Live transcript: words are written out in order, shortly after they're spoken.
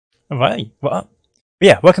Alright, what up? But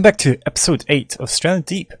yeah, welcome back to episode 8 of Stranded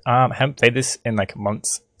Deep. I haven't played this in like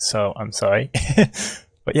months, so I'm sorry.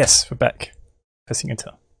 But yes, we're back. Pressing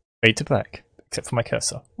enter. Fade to black, except for my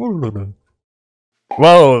cursor. Whoa!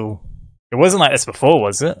 It wasn't like this before,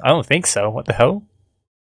 was it? I don't think so. What the hell?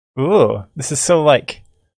 Ooh, this is so like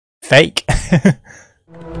fake.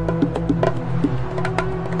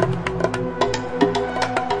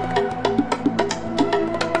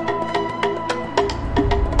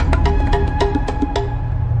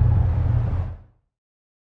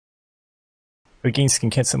 Are we getting skin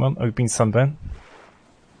cancer, Mum? Are we being sunburned?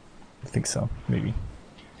 I think so, maybe.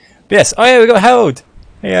 But yes, oh yeah, we got Harold!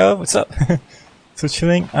 Hey Harold, what's up? So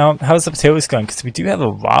chilling. How's the potatoes going? Because we do have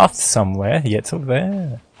a raft somewhere. Yeah, it's over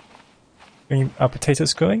there. Are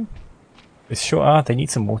potatoes growing? They sure are. They need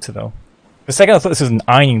some water though. For a second I thought this was an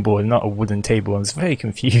ironing board, not a wooden table. I was very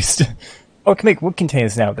confused. Oh, I can make wood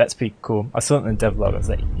containers now. That's pretty cool. I saw it in the devlog. I was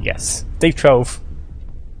like, yes. Day 12.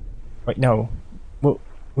 Wait, no.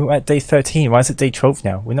 We're at day 13. Why is it day 12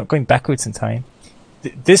 now? We're not going backwards in time.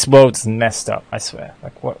 This world's messed up, I swear.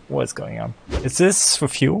 Like, what is going on? Is this for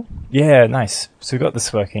fuel? Yeah, nice. So we got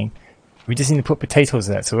this working. We just need to put potatoes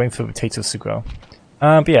in it, so we're waiting for potatoes to grow.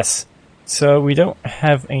 But yes. So we don't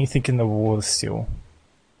have anything in the water still.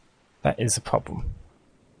 That is a problem.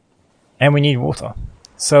 And we need water.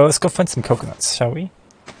 So let's go find some coconuts, shall we?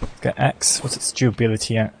 Got axe. What's its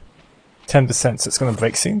durability at? 10%, so it's going to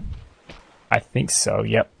break soon? I think so,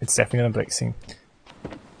 yep. It's definitely going to break soon.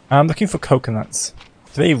 I'm looking for coconuts.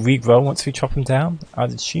 Do they regrow once we chop them down?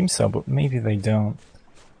 I'd assume so, but maybe they don't.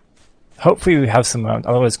 Hopefully we have some around,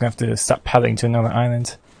 otherwise we're going to have to start paddling to another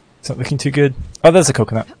island. It's not looking too good. Oh, there's a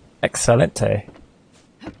coconut. Excelente.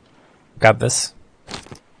 Grab this.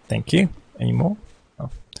 Thank you. Any more? Oh.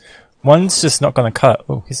 One's just not going to cut.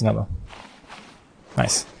 Oh, here's another.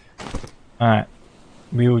 Nice. Alright.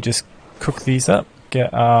 We will just cook these up.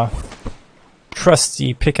 Get our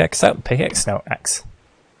trusty pickaxe out. Pickaxe? No, axe.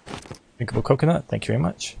 Drinkable coconut. Thank you very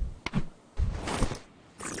much.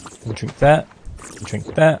 We'll drink that. We'll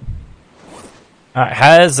drink that.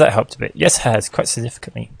 Has that helped a bit? Yes, it has. Quite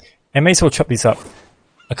significantly. And may as well chop these up.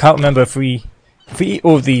 I can't remember if we eat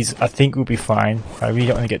all of these, I think we'll be fine. I really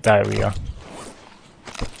don't want to get diarrhea.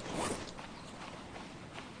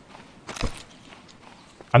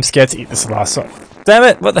 I'm scared to eat this last one. Damn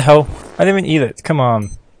it! What the hell? I didn't even eat it. Come on.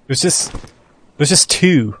 It was just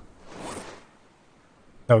 2.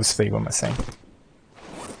 No, it was 3. What am I saying?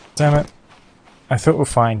 Damn it! I thought we're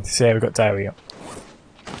fine. So yeah, we got diarrhea.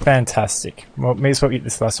 Fantastic. Well, may as well eat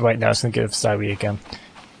this last right now. It's gonna give us diarrhea again.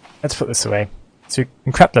 Let's put this away. So we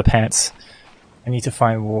can crap the pants. I need to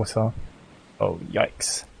find water. Oh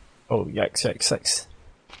yikes! Oh yikes! Yikes!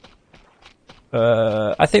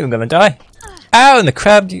 Yikes! I think I'm gonna die. Ow! And the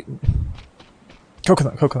crab.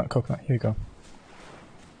 Coconut, coconut, coconut. Here we go.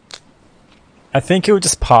 I think it will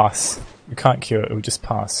just pass. You can't cure it. It will just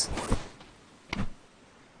pass.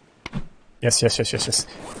 Yes, yes, yes, yes, yes.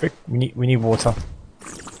 Quick, we need water.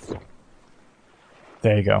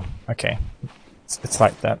 There you go. Okay, it's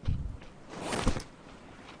like that.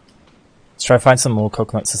 Let's try to find some more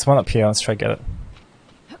coconuts. There's one up here. Let's try to get it.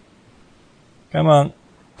 Come on.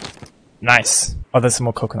 Nice. Oh, there's some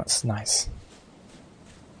more coconuts. Nice.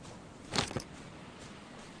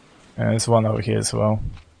 And there's one over here as well.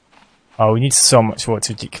 Oh, we need so much water, it's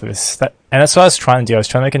ridiculous. And that's what I was trying to do. I was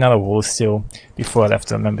trying to make another wall still before I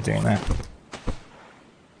left. I remember doing that.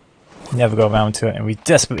 Never go around to it, and we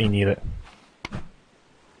desperately need it.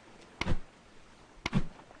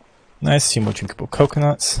 Nice, 2 more drinkable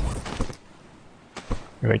coconuts.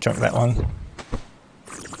 We already drank that one.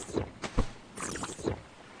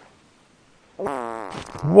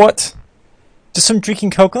 What? Just some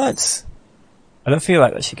drinking coconuts? I don't feel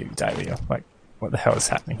like that should give you diarrhea. Like, what the hell is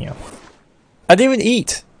happening here? I didn't even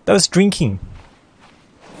eat! That was drinking.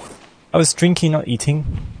 I was drinking, not eating.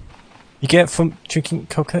 You get from drinking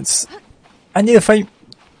coconuts? I need to find...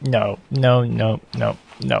 No, no, no, no,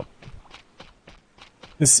 no.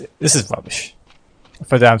 This is rubbish.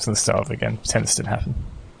 If I die, I'm gonna start over again. Pretend this didn't happen.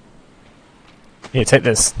 Here, take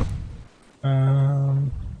this. I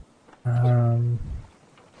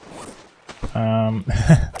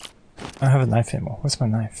don't have a knife anymore. Where's my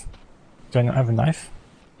knife? Do I not have a knife?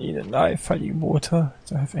 I need a knife. I need water.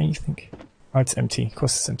 Do I have anything? Oh, it's empty. Of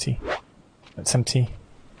course it's empty. It's empty.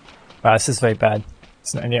 Wow, this is very bad.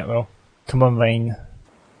 It's not ending up well. Come on, rain.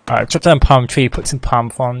 Alright, chop down a palm tree, put some palm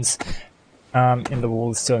fronds in the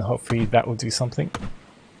walls still, and hopefully that will do something.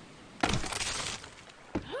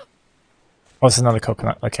 Oh, it's another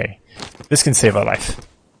coconut. Okay. This can save our life.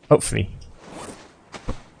 Hopefully.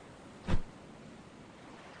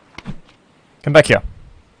 Come back here.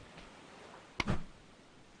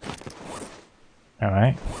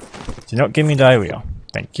 Alright. Do not give me diarrhea.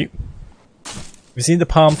 Thank you. We've seen the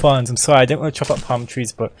palm fronds. I'm sorry, I didn't want to chop up palm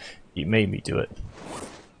trees, but you made me do it.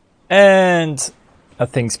 And a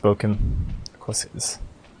thing's broken. Of course it is.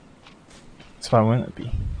 So why wouldn't it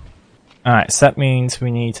be? Alright, so that means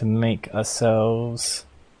we need to make ourselves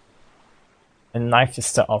a knife to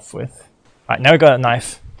start off with. Alright, now we got a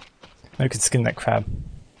knife. Now we can skin that crab.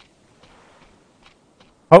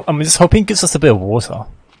 Oh, I'm just hoping it gives us a bit of water.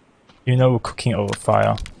 You know we're cooking over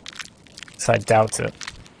fire. So I doubt it.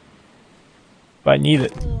 But I need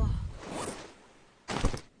it.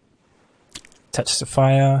 Touch the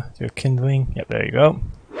fire, do a kindling. Yep, there you go.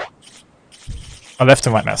 Oh, left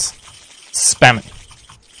and right mouse. Spam it.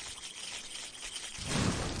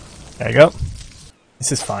 There you go.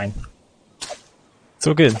 This is fine. It's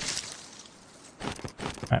all good.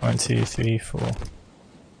 Right, 1, 2, 3, 4.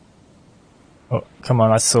 Oh, come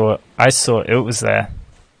on, I saw it. I saw it. It was there.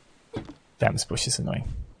 Damn, this bush is annoying.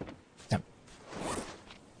 Yep.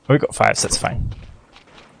 Oh, we got 5, so that's fine.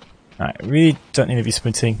 Alright, we don't need to be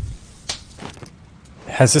sprinting.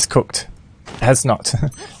 Has this cooked? It has not.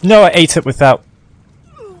 No, I ate it without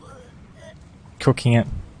cooking it.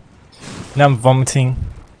 Now I'm vomiting.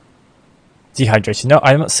 Dehydration. No,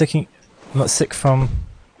 I'm not sick. I'm not sick from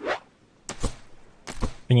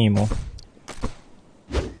anymore.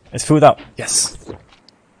 It's filled up. Yes.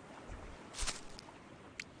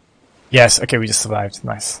 Yes. Okay, we just survived.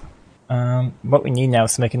 Nice. What we need now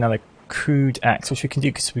is to make another crude axe, which we can do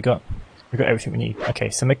because we got everything we need. Okay,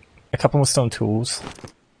 so make a couple more stone tools.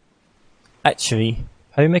 Actually,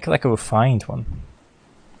 how do we make it like a refined one?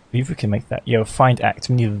 I believe we can make that. Yeah, refined axe.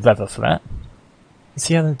 We need leather for that. Let's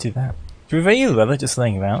see how to do that. Do we have any leather just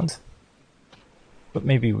laying around? But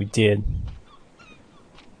maybe we did.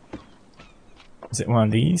 Is it one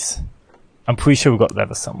of these? I'm pretty sure we got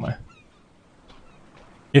leather somewhere.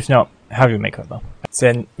 If not, how do we make leather? So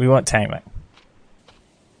then we want tank.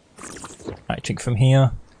 Alright, drink from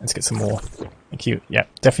here. Let's get some more. Thank you. Yeah,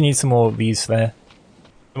 definitely need some more of these there.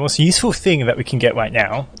 The most useful thing that we can get right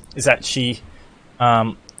now is actually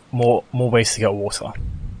more ways to get water.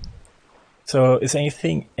 So is there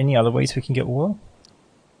any other ways we can get water?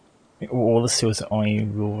 All the seals are only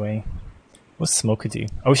real way. What's smoker do?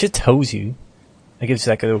 I wish it tells you. It gives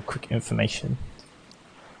you like a little quick information.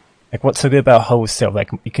 Like what's so good about wholesale? Like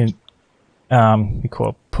you can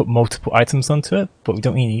put multiple items onto it, but we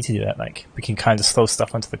don't really need to do that. Like we can kind of throw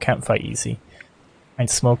stuff onto the campfire easy. And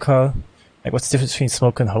smoker, like what's the difference between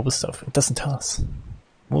smoker and whole stuff? It doesn't tell us.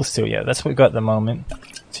 Wool steel, yeah, that's what we got at the moment.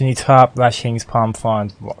 So you need tarp, lashings, palm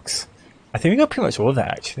frond, rocks. I think we got pretty much all of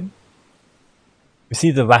that actually. We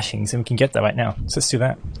see the lashings and we can get that right now. So let's do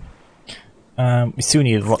that. We still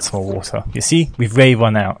need lots more water. You see, we've really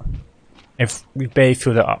run out. If we've barely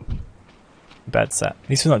filled it up. Bad's that. At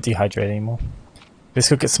least we're not dehydrated anymore. Let's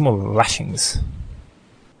go get some more lashings.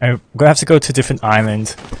 And we're gonna have to go to a different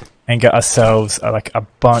island and get ourselves like a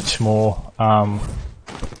bunch more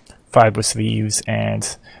fibrous leaves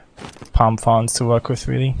and palm fronds to work with,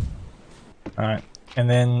 really. Alright, and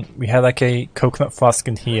then we have like a coconut flask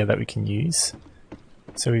in here that we can use.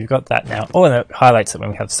 So we've got that now. Oh, and it highlights it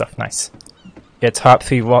when we have stuff. Nice. Get tarp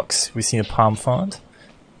 3 rocks. We've seen a palm frond.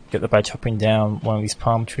 Get that by chopping down one of these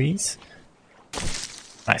palm trees.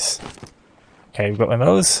 Nice. Okay, we've got one of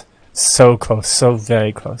those. So close, so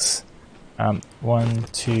very close. 1,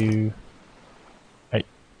 2. Are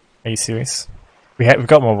you serious? We've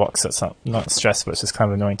got more rocks. That's not stressful. It's just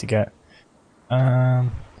kind of annoying to get.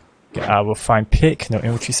 We'll find pick. No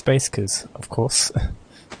inventory space, because of course.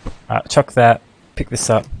 Chuck that. Pick this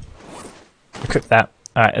up. Equip that.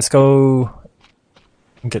 Alright, let's go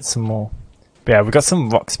and get some more. But yeah, we've got some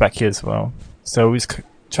rocks back here as well. So we just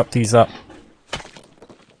chop these up.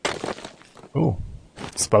 Ooh,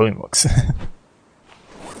 exploding rocks.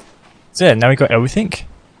 So yeah, now we got everything.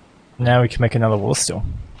 Now we can make another wall still.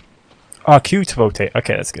 Q to rotate.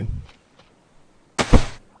 Okay, that's good.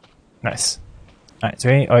 Nice. Alright, so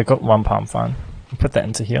I got 1 palm frond. Put that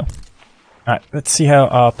into here. Alright, let's see how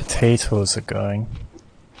our potatoes are going.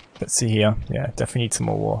 Let's see here. Yeah, definitely need some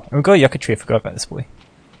more water. And we've got a yucca tree. I forgot about this boy.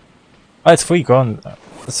 Oh, it's fully grown.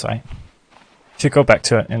 That's right. Should go back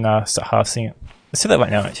to it and start harvesting it. Let's do that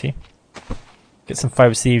right now, actually. Get some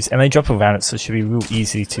fibrous leaves, and they drop around it, so it should be real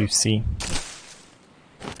easy to see.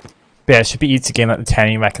 But yeah, it should be easy to get like the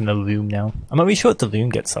tanning rack and the loom now. I'm not really sure what the loom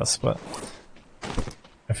gets us, but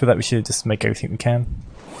I feel like we should just make everything we can.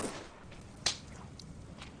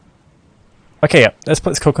 Okay, yeah, let's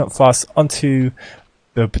put this coconut flask onto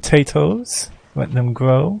the potatoes. Let them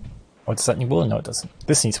grow. Or does that need water? No, it doesn't.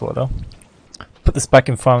 This needs water though. Put this back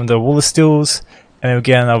in front of the water stills, and then we'll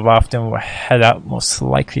get on our raft and we'll head out most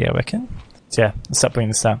likely, I reckon. So yeah, let's start bringing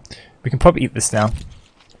this down. We can probably eat this now.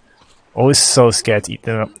 Always so scared to eat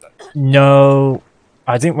them. No,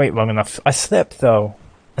 I didn't wait long enough. I slept though.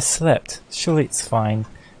 I slept. Surely it's fine.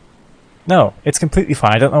 No, it's completely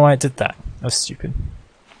fine. I don't know why I did that. That was stupid.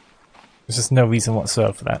 There's just no reason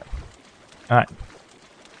whatsoever for that. Alright.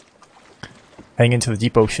 Heading into the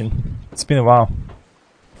deep ocean. It's been a while.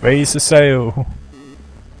 Raise the sail.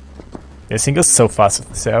 This thing goes so fast with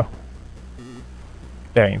the sail.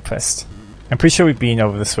 Very impressed. I'm pretty sure we've been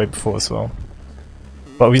over this way before as well.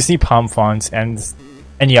 But we just need palm fronds, and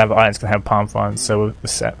any other islands can have palm fronds, so we're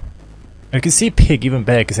set. And we can see pig even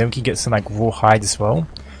better, because then we can get some like raw hide as well.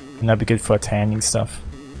 And that'd be good for our tanning stuff.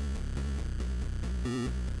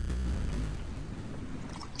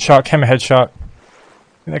 Shark, hammerhead shark.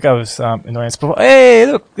 I think that guy was annoying us before. Hey,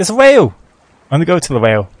 look, there's a whale! I'm gonna go to the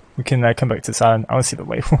whale. We can come back to this island. I wanna see the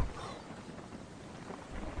whale.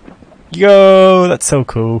 Yo, that's so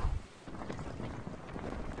cool.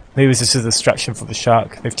 Maybe it was just a distraction for the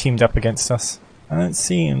shark. They've teamed up against us. I don't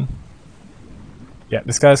see him. Yeah,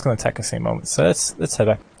 this guy's gonna attack us any moment. So let's head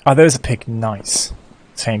back. Oh, there's a pig. Nice.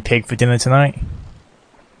 Saying pig for dinner tonight.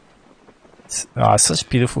 Ah, such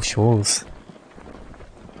beautiful shores.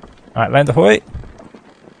 Alright, land ahoy.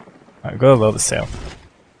 Alright, gotta lower the sail.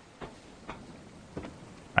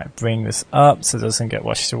 Alright, bring this up so it doesn't get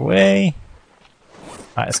washed away.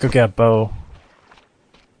 Alright, let's go get a bow.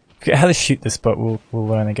 Forget how to shoot this, but we'll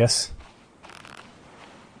learn, I guess.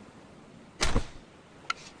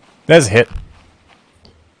 There's a hit.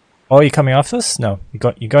 Oh, are you coming after us? No,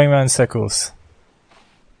 you're going around in circles.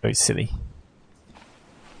 Very silly.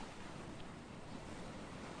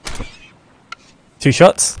 2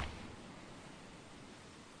 shots.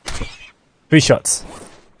 3 shots.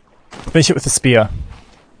 Finish it with a spear.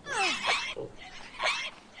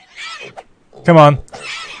 Come on.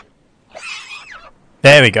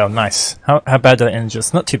 There we go, nice. How bad did I end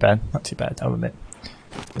just? Not too bad, not too bad, I'll admit.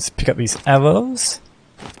 Let's pick up these arrows.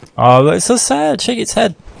 Oh, that's so sad. Shake its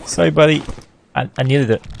head. Sorry, buddy. I needed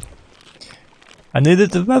it. I needed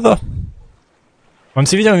the leather.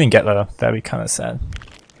 Once if you don't even get leather, that'd be kind of sad.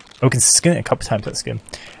 Oh, we can skin it a couple times, that skin.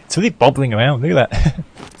 It's really bobbling around, look at that.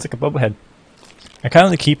 It's like a bobblehead. I can't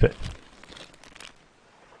really keep it.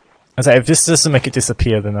 I was like, if this doesn't make it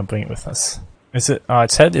disappear, then I'll bring it with us. Is it? Oh,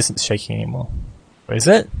 its head isn't shaking anymore. Or is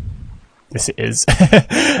it? Yes, it is.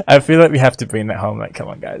 I feel like we have to bring that home. Like, come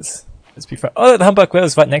on, guys. Let's be fun. Oh, the humpback whale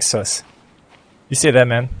is right next to us. You stay there,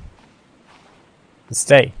 man.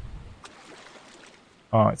 Stay.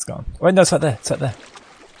 Oh, it's gone. Wait, no, it's right there. It's right there.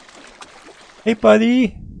 Hey,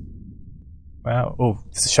 buddy. Wow. Oh,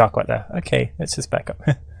 there's a shark right there. Okay, let's just back up.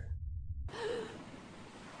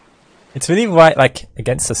 It's really right, like,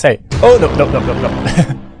 against us. Hey. Oh, no, no, no, no,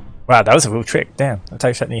 no. Wow, that was a real trick. Damn, I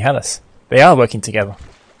thought you had us. They are working together.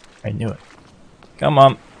 I knew it. Come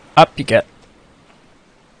on. Up you get.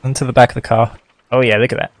 Onto the back of the car. Oh yeah,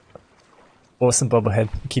 look at that. Awesome bobblehead.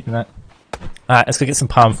 I'm keeping that. Alright, let's go get some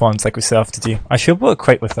palm fronds like we set off to do. I should have brought a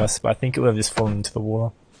crate with us, but I think it would have just fallen into the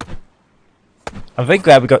water. I'm very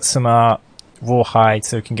glad we got some raw hide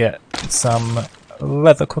so we can get some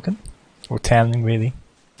leather cooking. Or tanning, really.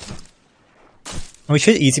 And we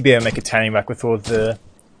should easily be able to make a tanning rack with all the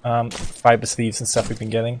fiber sleeves and stuff we've been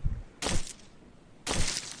getting.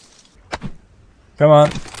 Come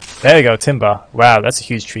on. There we go, timber. Wow, that's a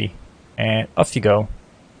huge tree. And off you go.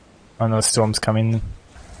 Oh no, storm's coming.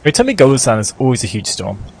 Every time we go to the sun, there's always a huge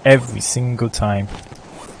storm. Every single time.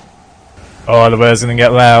 Oh, the weather's gonna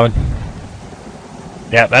get loud.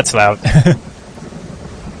 Yeah, that's loud.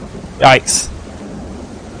 Yikes.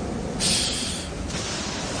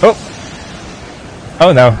 Oh.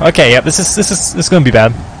 Oh no. Okay, yeah, this is gonna be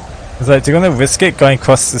bad. It's like, do you want to risk it going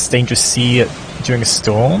across this dangerous sea during a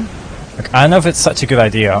storm? Like, I don't know if it's such a good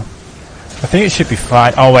idea. I think it should be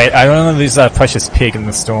fine. Oh wait, I don't want to lose that precious pig in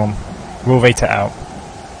the storm. We'll wait it out.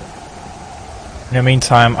 In the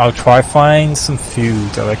meantime, I'll try find some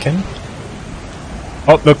food, I reckon.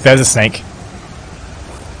 Oh, look, there's a snake.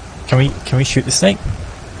 Can we shoot the snake?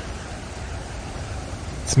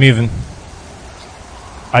 It's moving.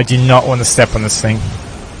 I do not want to step on this thing.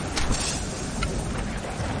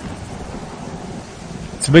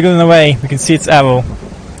 It's wiggling away. We can see its arrow.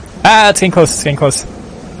 Ah, it's getting close. It's getting close.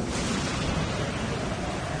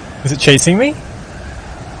 Is it chasing me?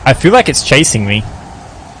 I feel like it's chasing me.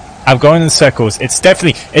 I'm going in circles. It's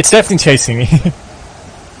definitely chasing me.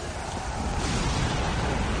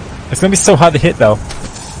 It's gonna be so hard to hit though.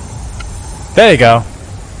 There you go.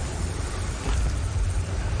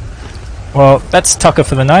 Well, that's Tucker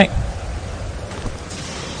for the night.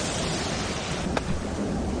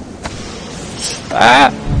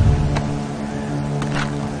 Ah!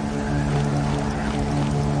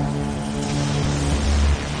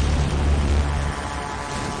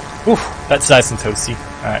 Oof, that's nice and toasty.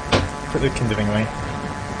 Alright, put the kindling away.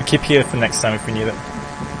 We'll keep here for next time if we need it.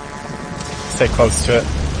 Stay close to it.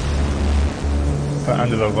 Put it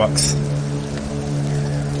under the rocks.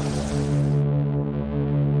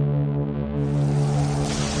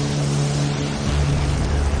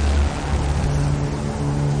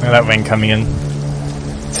 Look at that rain coming in.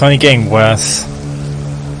 It's only getting worse.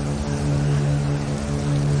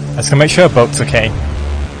 I just gotta make sure our boat's okay.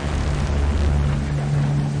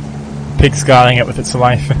 Pig's guarding it with its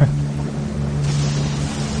life.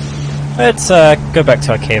 Let's go back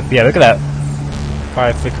to our cave. Yeah, look at that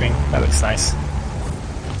fire flickering. That looks nice.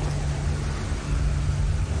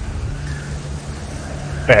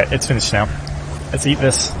 There, it's finished now. Let's eat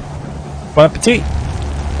this. Bon appetit!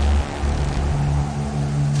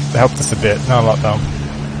 It helped us a bit, not a lot though.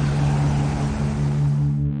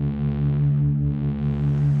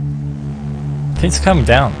 Things are coming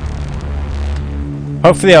down.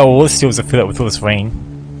 Hopefully our water steels will fill up with all this rain.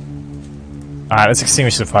 Alright, let's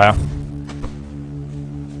extinguish the fire.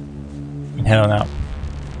 And head on out.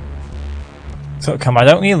 So come, I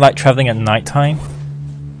don't really like travelling at night time.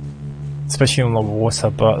 Especially on the water,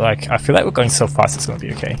 but like, I feel like we're going so fast it's gonna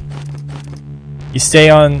be okay. You stay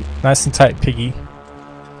on nice and tight, piggy.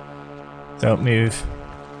 Don't move.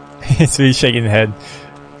 It's really shaking the head.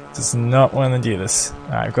 Does not want to do this.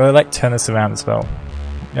 Alright, I've got to like turn this around as well.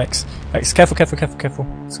 X, careful, careful, careful, careful.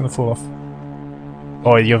 It's gonna fall off.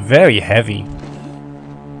 Oh, you're very heavy.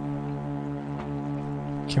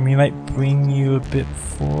 Can we like bring you a bit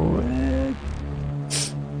forward?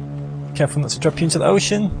 Careful not to drop you into the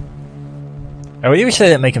ocean. I really wish I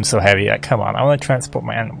didn't make him so heavy. Like, come on, I want to transport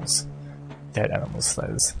my animals. Dead animals, that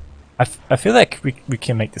is. I feel like we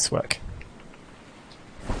can make this work.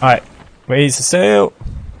 Alright, raise the sail.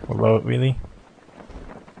 Or lower it, really.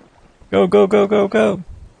 Go, go, go, go, go.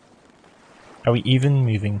 Are we even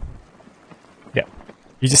moving? Yeah.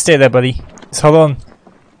 You just stay there, buddy. Just hold on.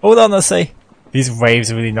 Hold on, I say. These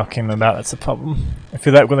waves are really knocking them about, that's a problem. I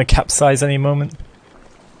feel like we're going to capsize any moment.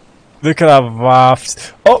 Look at our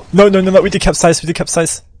raft. Oh, no, no, no, no, we did capsize, we did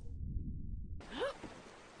capsize.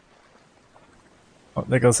 Oh,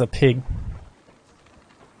 there goes a pig.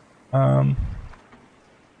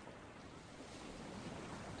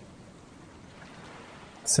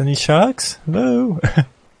 Is there any sharks? Hello? Is there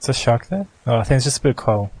a shark there? Oh, I think it's just a bit of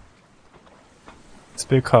coral. It's a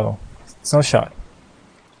bit of coral. It's not a shark.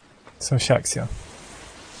 There's no sharks here.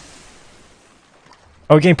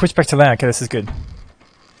 Oh, we're getting pushed back to land. Okay, this is good.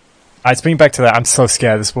 Alright, let's bring back to that. I'm so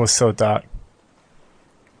scared. This water's so dark.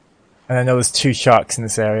 And I know there's 2 sharks in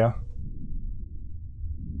this area.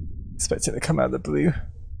 Expect it to come out of the blue.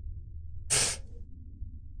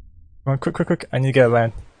 Come on, quick, quick, quick. I need to get a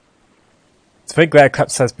land. It's very glad I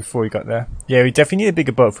capsized before we got there. Yeah, we definitely need a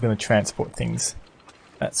bigger boat if we're going to transport things.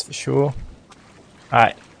 That's for sure.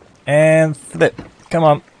 Alright. And flip. Come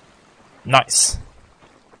on. Nice.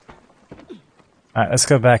 Alright, let's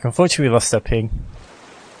go back. Unfortunately, we lost our pig.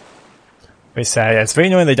 Very sad. Yeah, it's very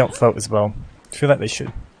annoying they don't float as well. I feel like they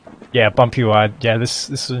should. Yeah, bumpy ride. Yeah, this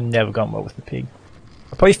would have never gone well with the pig.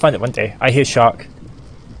 I'll probably find it one day. I hear shark.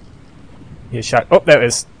 I hear shark. Oh, there it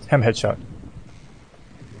is. Hammerhead shark.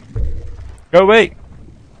 Go away!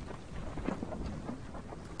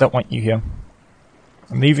 Don't want you here.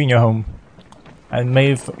 I'm leaving your home. I may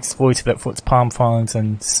have exploited it for its palm fronds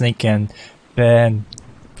and snake and bear and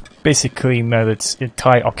basically murdered its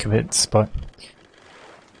entire occupants, but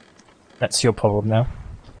that's your problem now.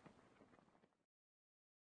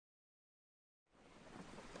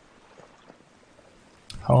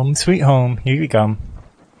 Home sweet home, here we come.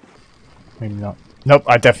 Maybe not. Nope,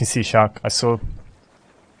 I definitely see a shark. I saw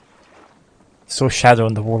shadow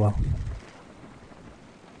on the water.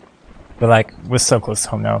 But like, we're so close to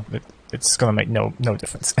home now, it's gonna make no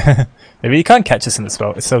difference. They really can't catch us in this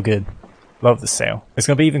boat, it's so good. Love the sail. It's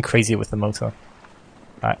gonna be even crazier with the motor.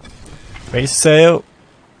 Alright. Raise sail.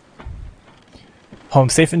 Home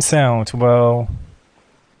safe and sound. Well,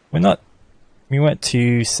 we weren't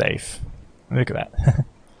too safe. Look at that.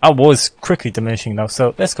 Our war is quickly diminishing now,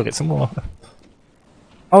 so let's go get some more.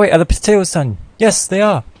 Oh wait, are the potatoes done? Yes, they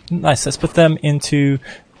are. Nice, let's put them into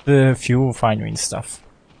the fuel refinery and stuff.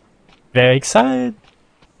 Very excited.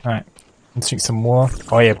 Alright, let's drink some more.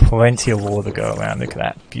 Oh yeah, plenty of water to go around. Look at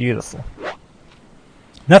that. Beautiful.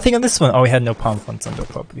 Nothing on this one. Oh, we had no palm fronds under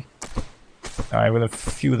properly. Alright, we're gonna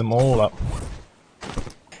fuel them all up.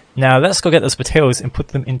 Now let's go get those potatoes and put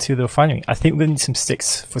them into the refinery. I think we're gonna need some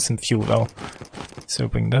sticks for some fuel though. So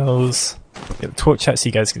bring those. Get the torch out so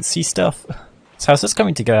you guys can see stuff. So how's this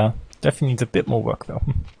coming together? Definitely needs a bit more work though.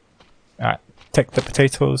 Alright, take the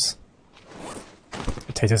potatoes.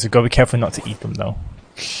 Potatoes, we've got to be careful not to eat them though.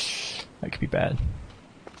 That could be bad.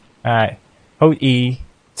 Alright. Hold E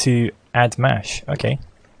to add mash. Okay.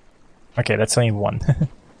 Okay, that's only one.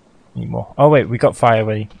 Need more. Oh wait, we got fire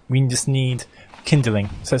already. We just need kindling.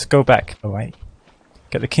 So let's go back. Alright.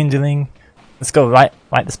 Get the kindling. Let's go light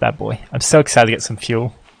this bad boy. I'm so excited to get some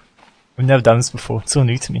fuel. I've never done this before. It's all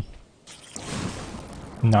new to me.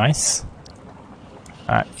 Nice.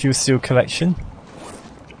 Alright, fuel steel collection.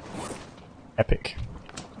 Epic.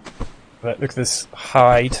 Look at this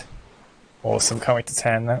hide. Awesome, can't wait to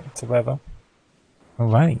tan that to leather.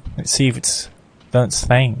 Alright, let's see if it's done its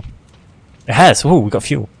thing. It has! Oh, we got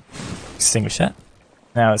fuel. Extinguish that.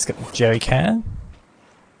 Now let's get the jerry can.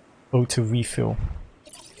 Auto refill.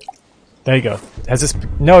 There you go. Has this?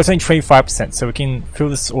 No, it's only 25%, so we can fill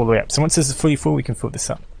this all the way up. So once this is fully full, we can fill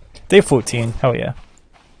this up. Day 14, hell yeah.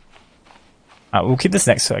 We'll keep this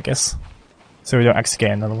next to it, I guess. So we don't actually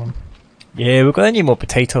get another one. Yeah, we're gonna need more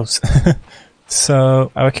potatoes.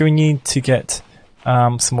 So I reckon we need to get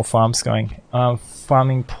some more farms going.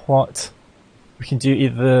 Farming plot. We can do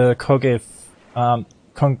either corrugated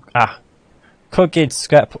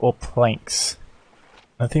scrap or planks.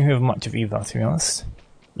 I don't think we have much of either, to be honest.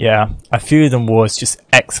 Yeah, I feel the war is just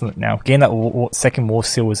excellent now. Getting that second war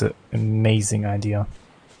seal was an amazing idea.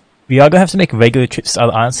 We are going to have to make regular trips to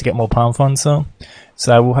other islands to get more palm funds though.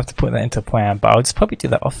 So I will have to put that into a plan, but I'll just probably do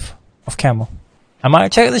that off camera. I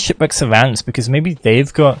might check out the shipwrecks around us because maybe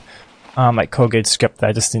they've got like corrugated scrap that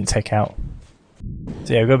I just didn't take out.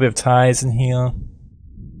 So yeah, we've got a bit of ties in here.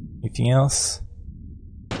 Anything else?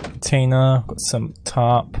 Container, got some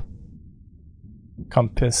tarp.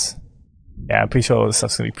 Compass. Yeah, I'm pretty sure all this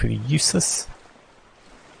stuff's gonna be pretty useless.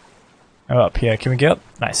 Oh, up here, can we get up?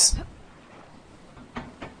 Nice.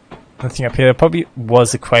 Nothing up here. Probably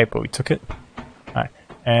was a crate, but we took it. Alright,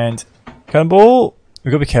 and cannonball! We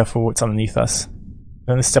gotta be careful what's underneath us.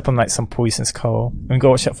 We're gonna step on like some poisonous coral. And we gotta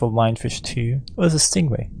watch out for lionfish too. Oh, there's a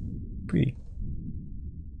stingray. Pretty.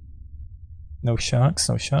 No sharks,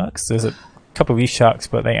 no sharks. There's a couple of reef sharks,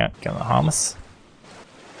 but they aren't gonna harm us.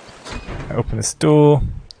 I open this door.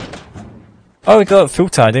 Oh, we got a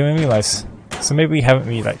filter, I didn't even realise. So maybe we haven't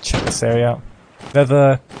really like checked this area out.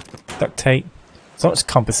 Leather, duct tape. It's not just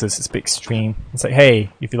compasses, it's a bit extreme. It's like,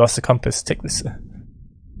 hey, if you lost a compass, take this.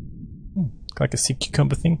 Like a sea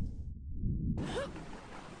cucumber thing.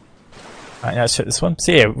 Alright, now let's check this one.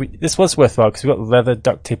 So yeah, this was worthwhile because we got leather,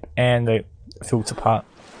 duct tape, and the filter part.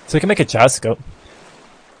 So we can make a gyroscope.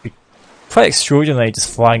 Be quite extraordinary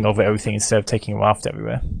just flying over everything instead of taking a raft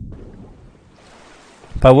everywhere.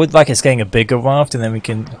 But I would like us getting a bigger raft and then we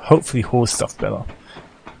can hopefully haul stuff better.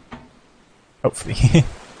 Hopefully. Yeah,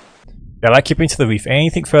 I like keeping to the reef.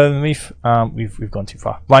 Anything further than the reef, we've gone too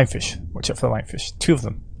far. Lionfish. Watch out for the lionfish. 2 of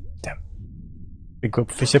them. Damn. Big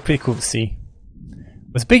group of fish. They're pretty cool to see.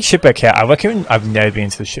 There's a big shipwreck here. I reckon I've never been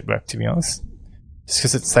to the shipwreck, to be honest. Just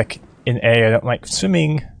because it's like in an area I don't like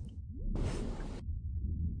swimming.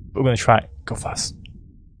 But we're going to try it. Go fast.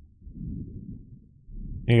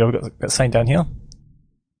 Here you go. We've got something down here.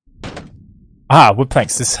 Ah, wood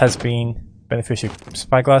planks. This has been beneficial.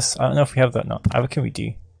 Spyglass. I don't know if we have that or not. I reckon we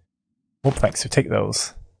do. Wood planks. So take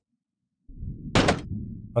those.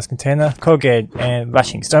 Last container. Corrugated and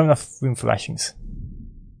lashings. Don't have enough room for lashings.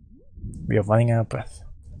 We are running out of breath.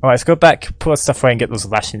 Alright, let's go back, put our stuff away and get those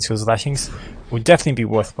lashings. Because those lashings will definitely be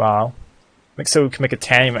worthwhile. Make so we can make a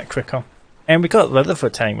tanning rack quicker. And we got leather for a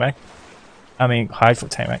tanning rack. I mean, hide for a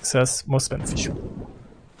tanning rack. So that's most beneficial.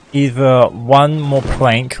 Either one more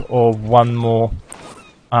plank or one more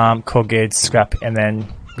corrugated scrap, and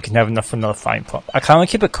then we can have enough for another frying pot. I kind of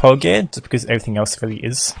keep it corrugated just because everything else really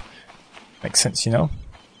is. Makes sense, you know?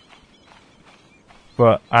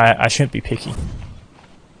 But I shouldn't be picky.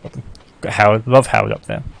 Got Howard, love Howard up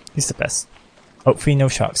there. He's the best. Hopefully no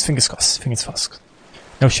sharks. Fingers crossed, fingers crossed.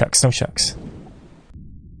 No sharks, no sharks.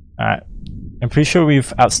 Alright. I'm pretty sure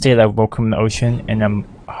we've outstayed our welcome in the ocean, and I'm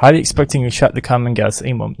highly expecting a shark to come and get us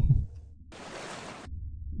any moment.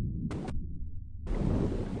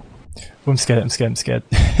 Oh, I'm scared, I'm scared, I'm scared.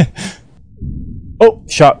 Oh!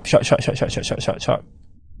 Shark, shark, shark, shark, shark, shark, shark, shark, shark.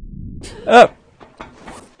 Oh!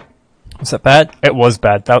 Was that bad? It was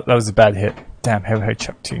bad. That was a bad hit. Damn, head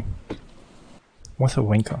shark too. What a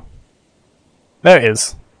winker. There it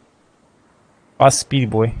is. Fast speedy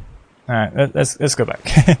boy. Alright, let's go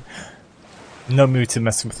back. No mood to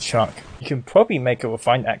mess with the shark. You can probably make a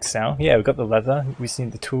refined axe now. Yeah, we've got the leather, we just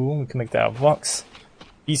need the tool, we can make that out of rocks.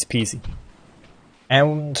 Easy peasy.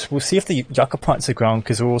 And we'll see if the yucca plants are grown,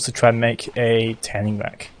 because we'll also try and make a tanning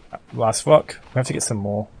rack. Last rock, we have to get some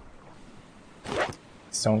more.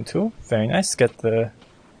 Stone tool, very nice. Get the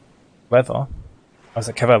leather. I was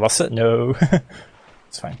like, have I lost it? No.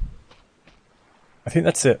 It's fine. I think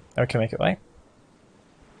that's it. Okay, make it right.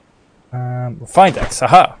 Refined axe,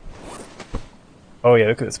 aha! Oh yeah,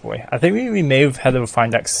 look at this boy. I think we may have had a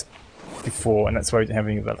refined axe before, and that's why we didn't have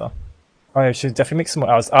any leather. Oh yeah, I should definitely make some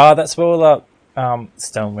more arrows. Ah, that's where all our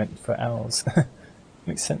stone went for arrows.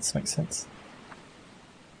 Makes sense, makes sense.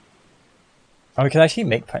 Oh, we can actually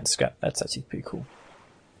make plant scrap. That's actually pretty cool.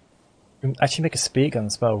 We can actually make a spear gun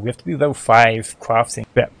as well. We have to be level 5 crafting.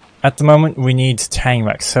 But at the moment, we need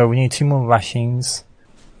TeknoAXE, so we need 2 more lashings.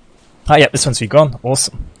 Ah, yeah, this one's gone.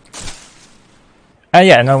 Awesome. Ah,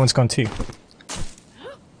 yeah, another one's gone too.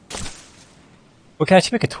 We can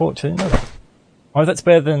actually make a torch. I didn't know that. Oh, that's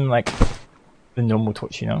better than like the normal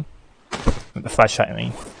torch, you know, with the flashlight. I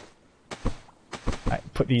mean, right,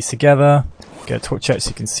 put these together. Get a torch out so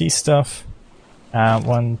you can see stuff.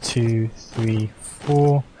 1, 2, 3,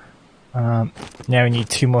 4. Now we need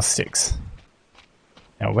 2 more sticks.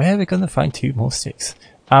 Now where are we gonna find 2 more sticks?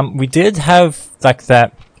 We did have like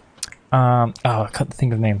that. Oh, I can't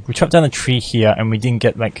think of the name. We chopped down a tree here and we didn't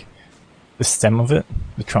get like the stem of it,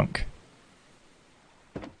 the trunk.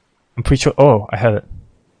 I'm pretty sure. Oh, I had it.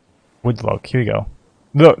 Wood log. Here we go.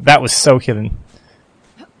 Look, that was so hidden.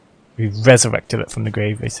 We resurrected it from the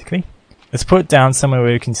grave, basically. Let's put it down somewhere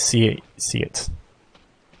where you can see it.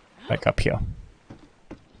 Like up here.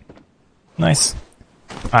 Nice.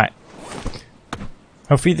 Alright.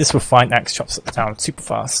 Hopefully this will find axe chops it down super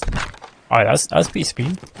fast. Alright, that was pretty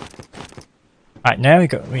speedy. Alright, now we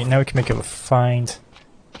can make a refined.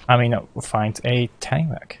 A tank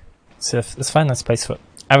rack. So let's find a nice place for it.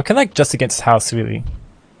 And we can like just against the house, really.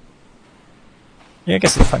 Yeah, I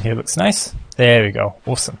guess the front here looks nice. There we go.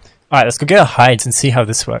 Awesome. Alright, let's go get our hides and see how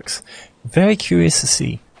this works. Very curious to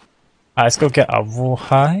see. Alright, let's go get our raw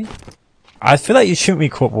hide. I feel like you shouldn't be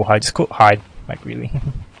called raw hide, just call it hide. Like, really.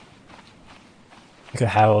 Look at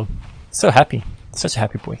Harold. So happy. Such a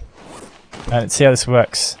happy boy. Let's see how this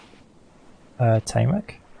works. Time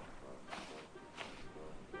rack.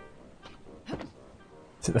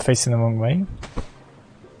 Is it the facing the wrong way?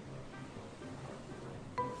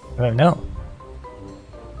 I don't know.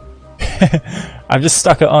 I've just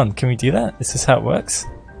stuck it on. Can we do that? Is this how it works?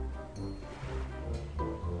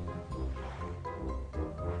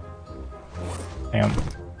 Hang on.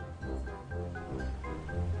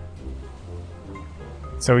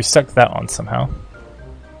 So we stuck that on somehow.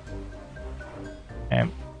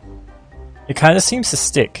 And it kind of seems to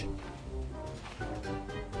stick.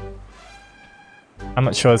 I'm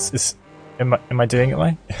not sure. Am I doing it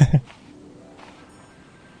right?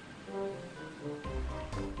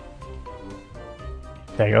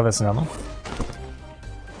 There you go, there's another one.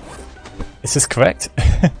 Is this correct?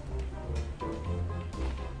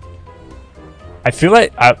 I feel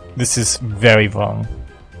like this is very wrong.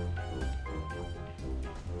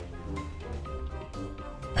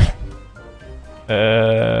 Do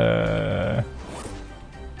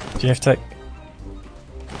you have to...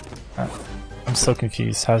 I'm so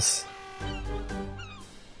confused. How's...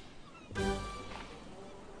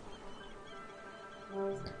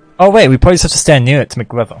 Oh wait, we probably just have to stand near it to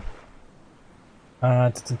make weather.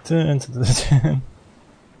 Yep,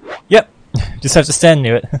 just have to stand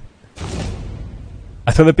near it.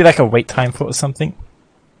 I thought there'd be like a wait time for it or something.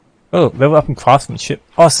 Oh, level up in craftsmanship.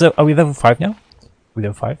 Oh, so are we level 5 now? Are we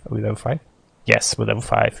level 5? Are we level 5? Yes, we're level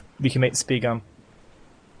 5. We can make the speed gun.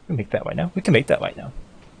 We can make that right now. We can make that right now.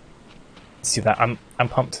 See that? I'm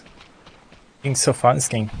pumped. Being so far in this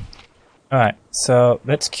game. Alright, so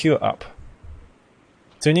let's queue it up.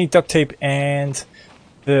 So we need duct tape and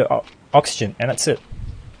the oxygen, and that's it.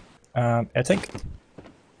 Air tank.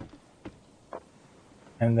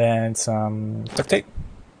 And then some duct tape.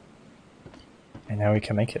 And now we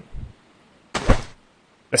can make it.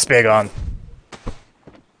 The spear gun.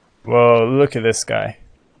 Whoa, look at this guy.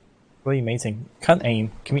 Really amazing. Can't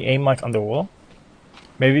aim. Can we aim like underwater?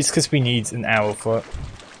 Maybe it's because we need an arrow for it.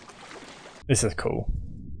 This is cool.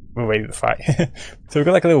 We're ready to fight. So we've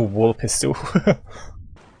got like a little wall pistol.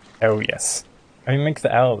 Oh yes. And we make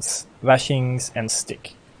the arrows, lashings and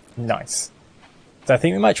stick. Nice. So I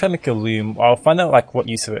think we might try to make a loom. I'll find out like what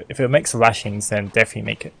use of it. If it makes lashings, then definitely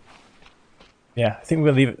make it. Yeah, I think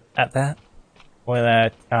we'll leave it at that.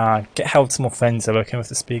 We'll get help some more friends that are working with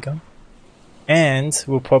the speed gun. And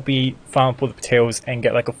we'll probably farm for the potatoes and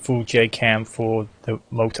get like a full J cam for the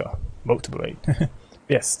motor blade.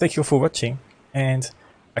 Yes, thank you for watching, and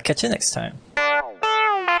I'll catch you next time.